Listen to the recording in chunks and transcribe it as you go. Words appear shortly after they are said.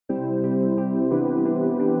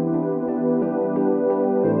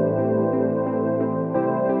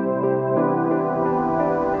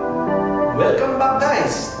Welcome back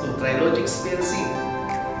guys to Trilogix PLC.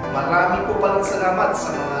 Marami po palang salamat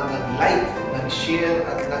sa mga nag-like, nag-share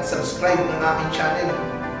at nag-subscribe ng aking channel.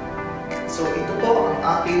 So ito po ang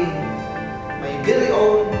aking my very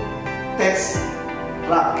own test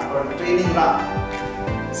rack or training rack.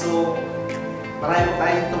 So marami po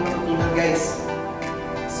tayong itong matutunan guys.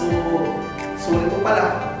 So sulit po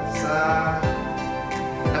pala sa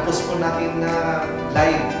na-post po natin na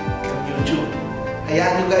live on YouTube.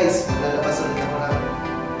 Hayaan nyo guys, maglalabas ulit ako ng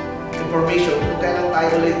information kung kailan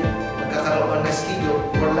tayo ulit magkakaroon ng schedule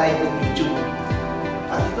for live on YouTube.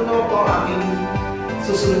 At ito naman po ang aking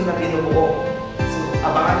susunod na binubuo. So,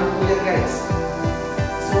 abangan nyo po yan guys.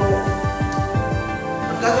 So,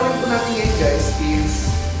 ang gagawin po natin ngayon guys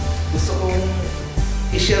is gusto kong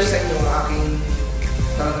i-share sa inyo ang aking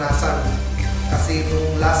karanasan. Kasi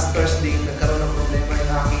nung last Thursday, nagkaroon ng problema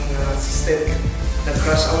yung aking system.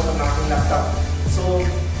 Nag-crash out ang aking laptop. So,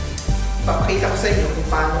 papakita ko sa inyo kung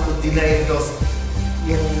paano ko diniagnose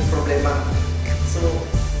yung problema. So,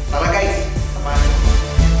 tara guys, samahan niyo.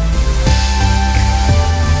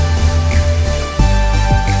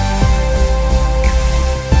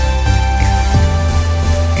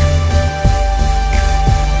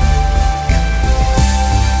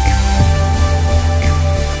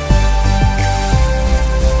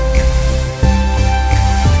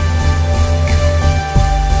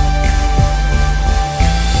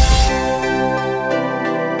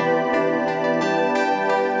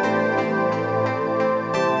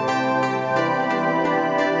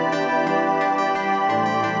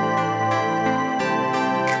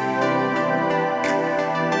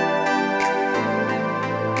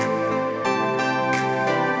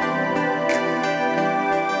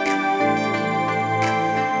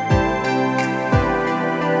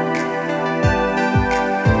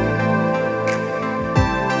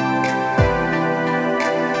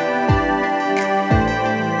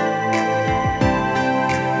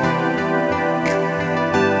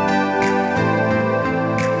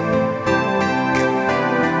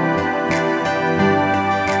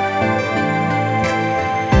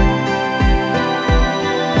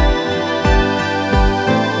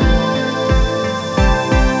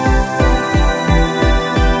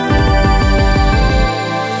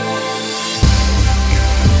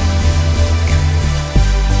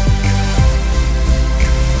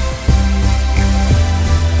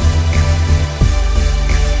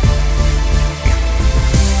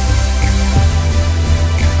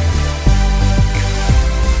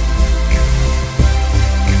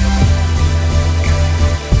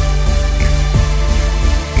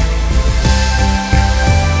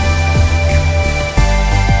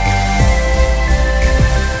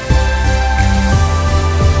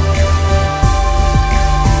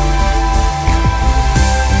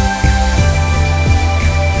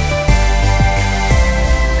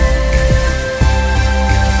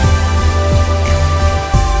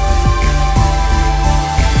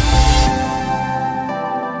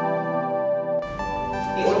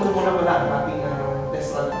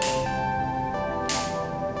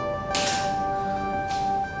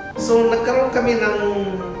 So, nagkaroon kami ng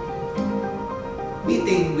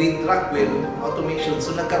meeting with Rockwell Automation.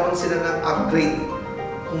 So, nagkaroon sila ng upgrade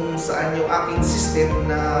kung saan yung aking system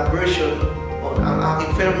na version o ang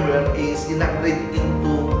aking firmware is in-upgrade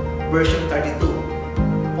into version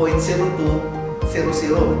 32.0200.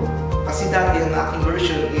 Kasi dati ang aking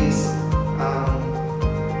version is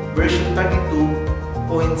version 32.00.01.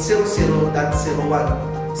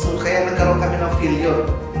 So, kaya nagkaroon kami ng failure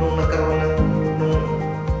nung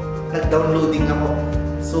nag-downloading ako.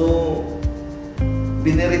 So,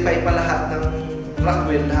 binerify pa lahat ng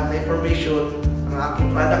Rockwell, lahat ng information, ang aking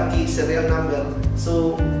product key, serial number.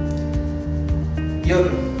 So,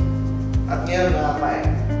 yun. At ngayon,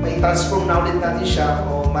 may transform na ulit natin siya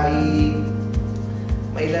o may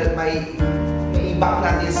i-back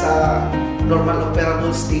natin sa normal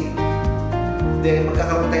operable state. Then,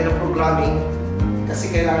 magkakaroon tayo ng programming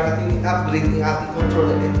kasi kailangan natin i-upgrade yung ating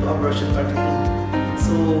controller into a version 32.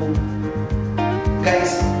 So,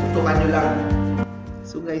 guys, tutukan nyo lang.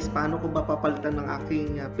 So guys, paano ko ba papalitan ng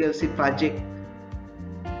aking PLC project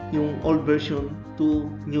yung old version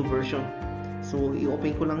to new version? So,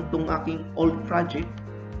 i-open ko lang itong aking old project.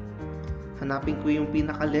 Hanapin ko yung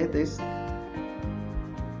pinaka-latest.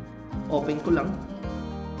 Open ko lang.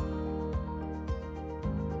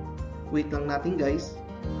 Wait lang natin guys.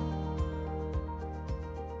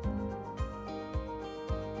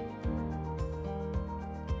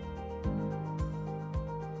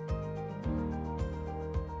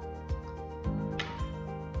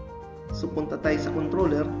 So, punta tayo sa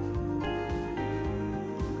controller.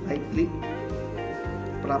 Right click,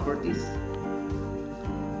 properties,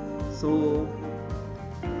 So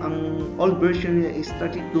ang old version niya is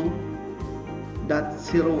 32.00.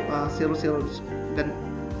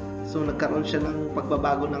 So nagkaroon siya ng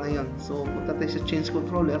pagbabago na ngayon. So punta tayo sa change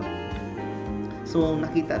controller. So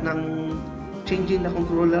nakita ng changing the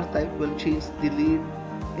controller type will change, delete,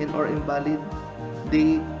 and or invalid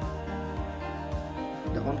the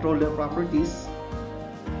controller properties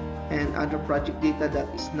and other project data that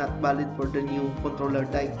is not valid for the new controller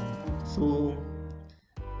type. So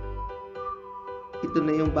ito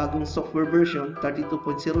na yung bagong software version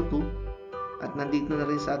 32.02 at nandito na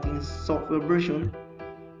rin sa ating software version.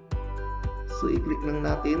 So i-click lang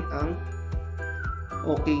natin ang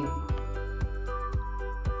OK.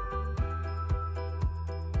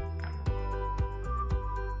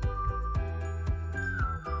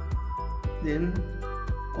 Then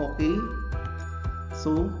OK.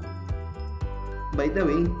 So by the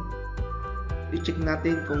way, i-check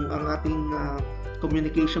natin kung ang ating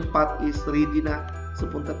communication path is ready na. So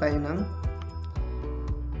punta tayo ng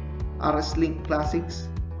RS-Link Classics,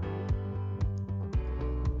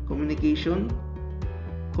 Communication,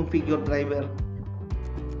 Configure Driver.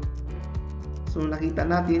 So nakita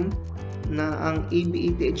natin na ang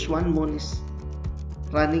ABETH1 mode is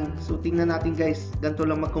running. So tingnan natin guys, ganito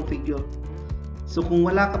lang mag-configure. So kung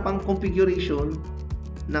wala ka pang configuration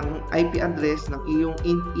ng IP address ng iyong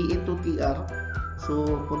EN2TR, so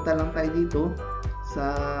punta lang tayo dito sa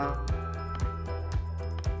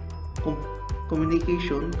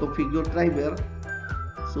Communication, Configure Driver.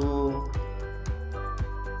 So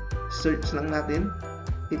search lang natin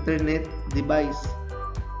Ethernet device.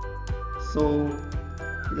 So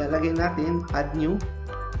ilalagay natin add new.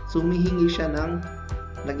 So humihingi siya ng,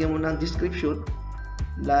 lagyan mo ng description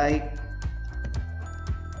like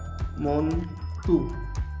mon2.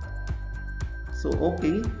 So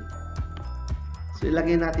okay. So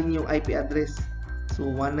ilagay natin yung IP address. So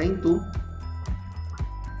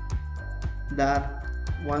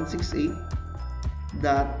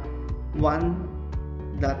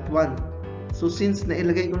 192.168.1.1. So since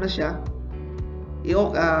nailagay ko na siya,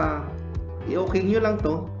 i-okay nyo lang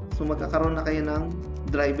to. So magkakaroon na kayo ng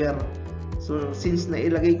driver. So since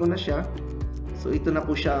nailagay ko na siya, so ito na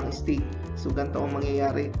po siya ang state. So ganito ang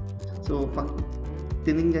mangyayari. So pag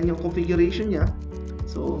tinignan yung configuration niya,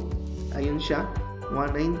 so ayun siya,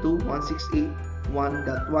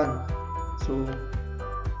 192.168.1.1. So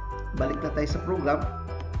balik na tayo sa program.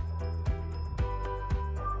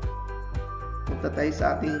 Punta tayo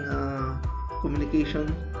sa ating communication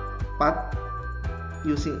path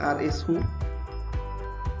using RS-Who.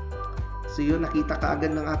 So yun, nakita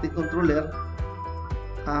kaagad ng ating controller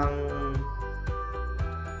ang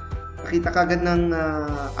nakita kaagad ng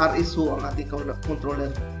RS-Who ang ating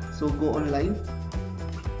controller. So go online.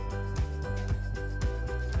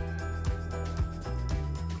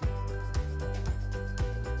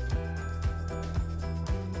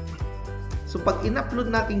 So pag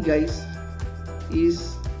in-upload natin guys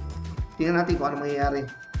is, tingnan natin kung ano mangyayari.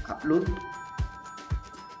 Upload.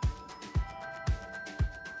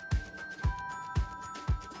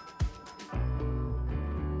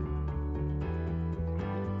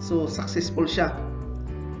 So successful siya.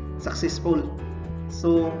 Successful.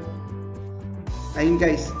 So ayun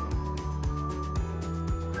guys,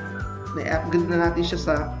 na-upgrade na natin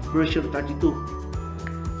siya sa version 32.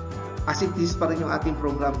 As it is pa rin yung ating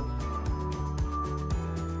program.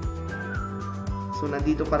 So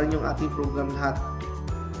nandito pa rin yung ating program lahat.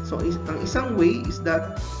 So ang isang way is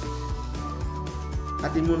that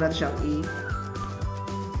atin muna siyang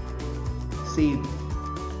i-save.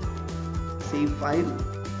 Save file.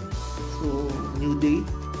 So new date.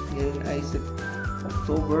 Ngayon ay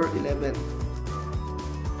October 11.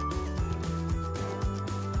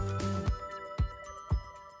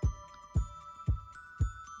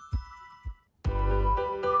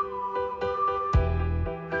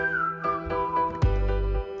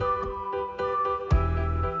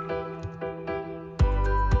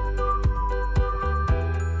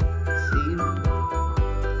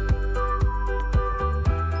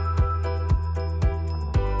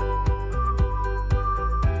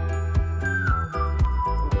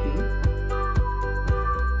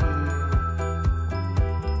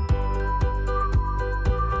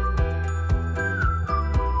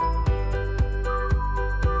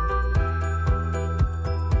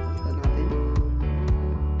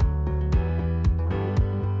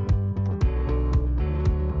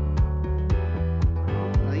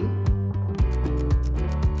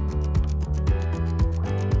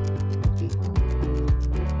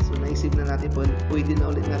 Pwede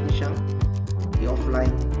na ulit natin siyang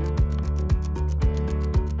i-offline.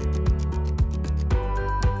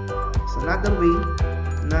 So another way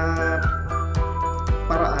na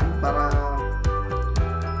paraan para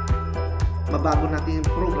mabago natin yung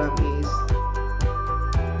program is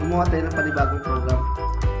gumawa tayo ng panibagong program.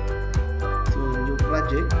 So, new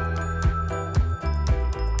project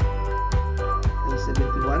ay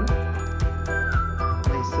 71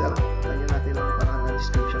 myself. Lagyan natin ang pangalan na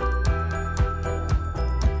description.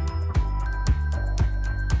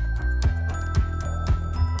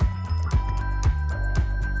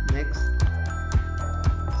 Next.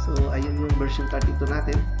 So, ayun yung version 32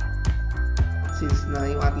 natin. Since na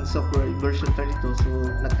yung ating software version 32, so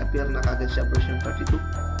nag-appear na kagad siya version 32.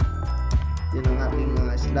 Yun ang ating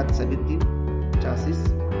slot 17 chassis.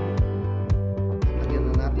 Lagyan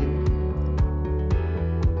na natin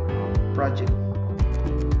project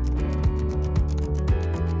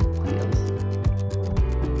PLC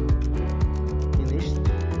finished.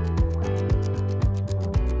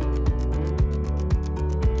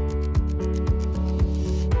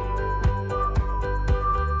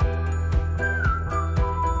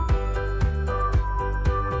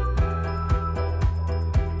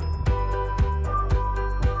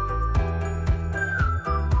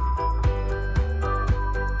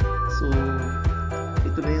 So,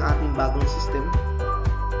 ito na yung ating bagong system.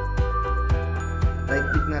 Right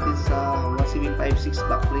click natin sa 1756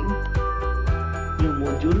 backplane, new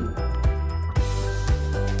module,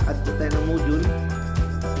 add po tayo ng module.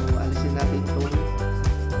 So, alisin natin itong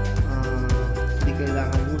hindi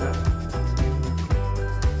kailangan muna.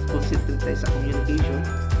 Concentrate tayo sa communication.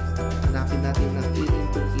 Hanapin natin ng A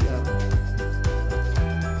into ER.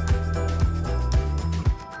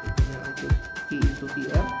 E into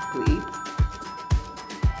TR, create.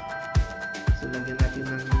 So, lagyan natin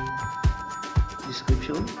ng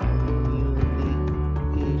description,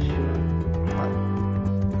 communication path,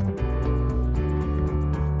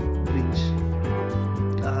 bridge.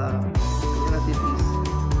 Lagyan natin is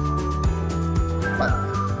path.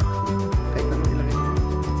 Kahit anong ilagay.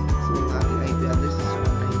 So, ang ating IP address is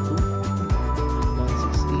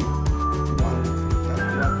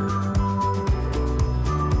 192.168.1.1.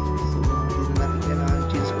 So, dito natin kailangan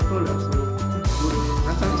change controller. So,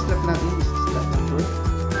 ang slot natin is slot number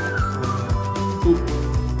 2. Okay.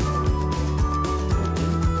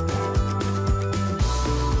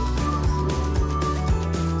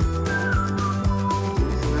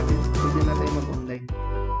 So, pwede na tayo mag-online.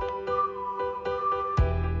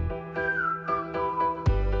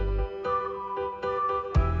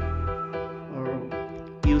 Or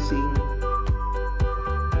using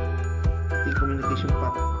the communication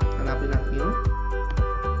path. Hanapin natin yun.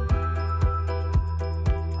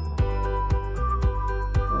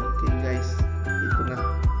 Okay guys, ito na.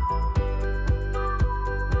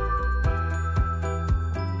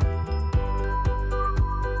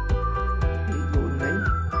 Okay, go online.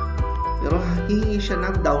 Pero hihingi siya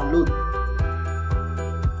ng download.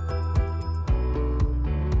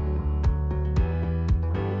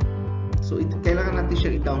 So, kailangan natin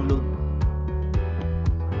siya i-download.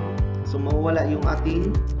 So, mawawala yung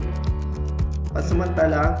ating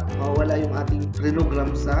pansamantala, mawawala yung ating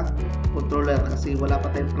program sa controller kasi wala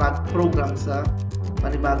pa tayong program sa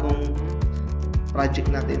panibagong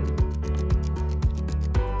project natin.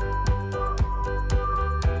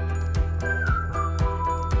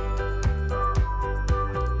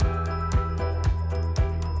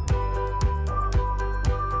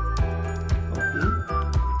 Okay.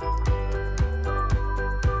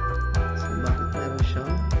 So, bakit meron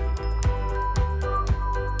siyang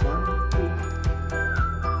 1, 2.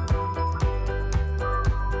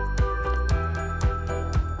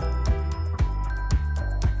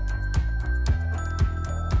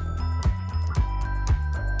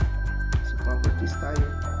 Properties tayo.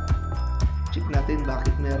 Check natin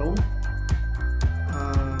bakit merong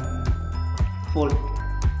fault.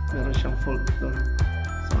 Meron siyang fault doon.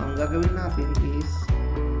 So, ang gagawin natin is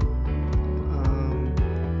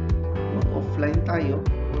mag-offline tayo.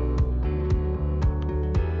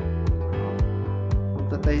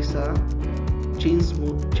 Punta tayo sa change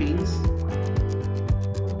mode, change.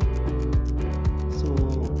 So,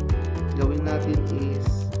 gawin natin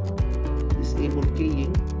is disable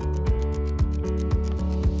keying.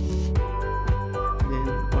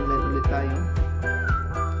 Tayo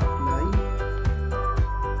apply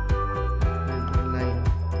and online.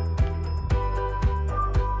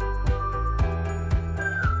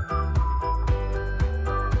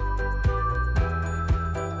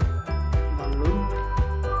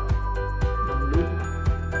 Download.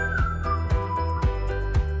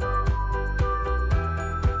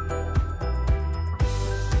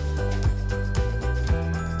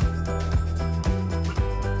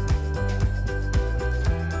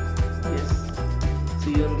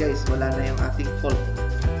 guys, wala na yung ating fault.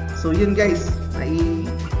 So yun guys,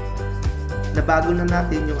 nabago na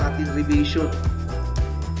natin yung ating revision,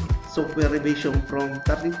 software revision from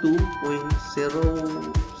 32.00.01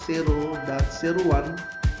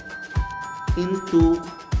 into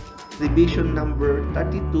revision number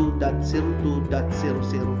 32.02.00.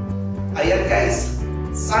 Ayan guys,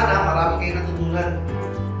 sana marami kayo natutunan.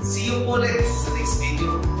 See you po ulit sa next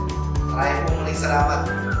video. Maraming salamat.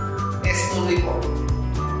 Tuloy po,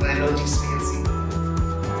 Trilogics PLC.